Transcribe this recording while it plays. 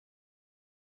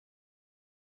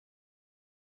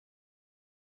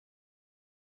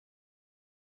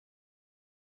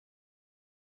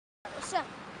Sure.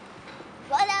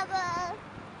 Whatever.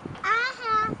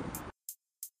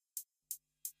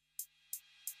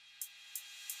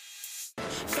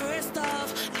 First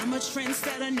off, I'm a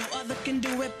trendsetter, no other can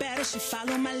do it better. She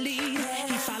follow my lead,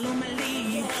 he follow my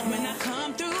lead. When I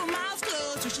come through, mouth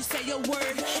closed, when she say a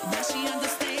word, now she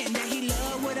understand that he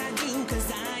love what I do. Cause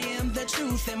I am the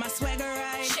truth and my swagger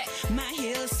right, my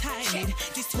heels tight.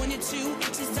 These 22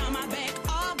 inches on my back,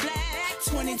 all black,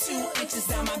 22 inches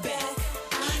on my back.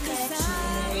 Cause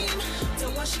I'm the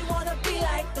one she wanna be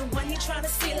like, the one he tryna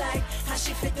see like, how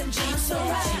she fit them jeans so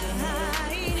right.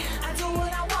 I do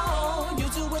what I want, you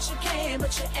do what you can,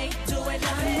 but you ain't doing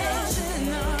nothing.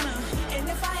 And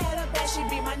if I had a bag, she'd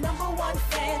be my #1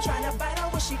 fan, tryna bite her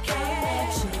when she can.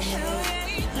 Hell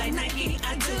yeah, like Nike,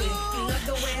 I do it. You love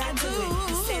the way I do it.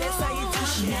 You say that's how you do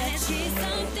shit. Now let's get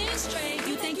something straight.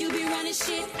 You think you be running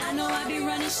shit? I know I be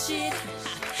running shit.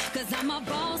 Cause I'm a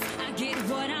boss, I get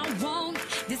what I want.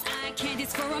 This eye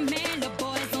candy's for a man, the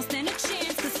boys don't stand a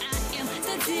chance. Cause I am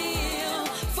the deal,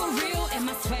 for real, and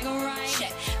my swagger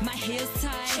right, my heels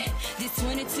tight. This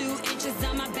 22 inches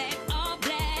on my back, all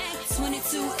black,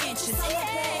 22 inches.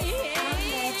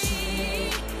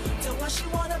 The one she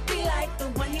wanna be like, the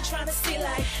one you tryna see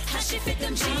like, how she fit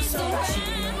them jeans so right.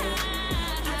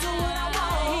 I do what I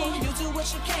want, you do what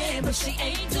you can, but she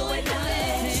ain't doing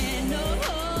nothing. No.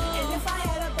 If I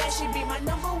had a bag, she'd be my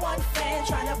 #1 fan,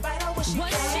 tryna bite her when she can.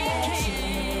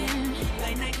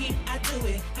 Like Nike, I do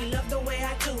it. He love the way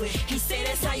I do it. He say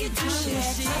that's how you do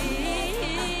shit.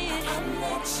 I'm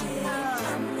that chick.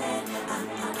 I'm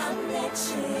that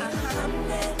chick. I'm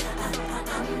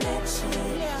that chick.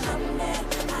 I'm that.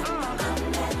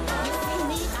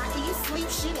 Me, I eat, sleep,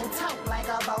 shit, and talk like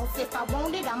a boss. If I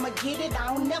want it, I'ma get it. I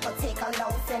don't never take a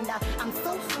loss. And I'm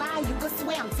so fly, you can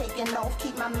swear I'm taking off.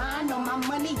 Keep my mind on my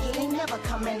money, it ain't never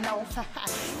coming off.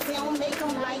 They don't make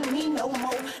them like me no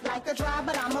more. Like a driver,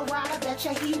 but I'm a rider,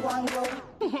 betcha he won't go.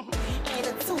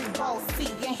 Attitude, boss,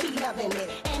 see, and he loving it.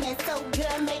 And it's so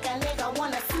good, make a nigga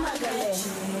wanna smuggle it.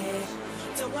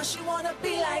 The one she wanna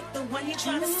be like, the one he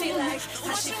tryna see like,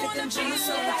 how she fit them jeans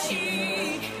so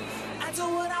right. I do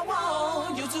what I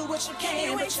want, you do what you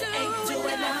can, but you ain't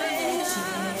doing nothing.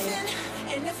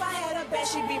 And if I had a bag,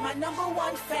 she'd be my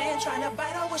 #1 fan, tryna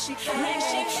bite her when she can.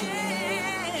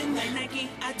 Like Nike,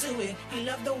 I do it. He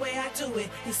love the way I do it.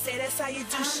 He say that's how you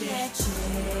do shit.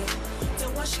 The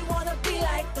one she wanna be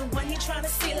like, the one he tryna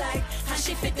see like, how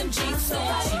she fit them jeans so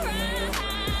right.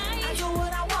 I do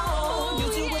what I want,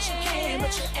 you do what you can,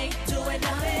 but you ain't doing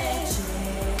nothing.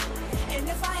 And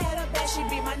if I had a bag, she'd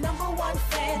be my #1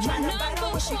 fan, tryna bite her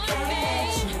when she can.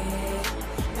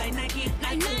 Like Nike,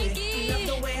 I do it. He love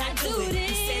the way I do it.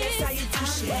 He say that's how you do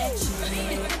shit.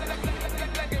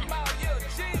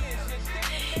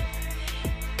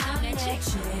 I'm that chick.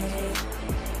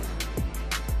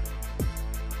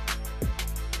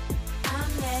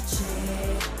 I'm that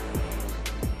chick.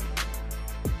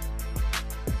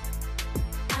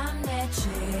 I'm that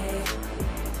chick.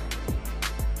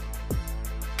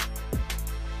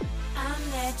 I'm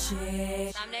that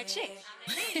chick. I'm that chick.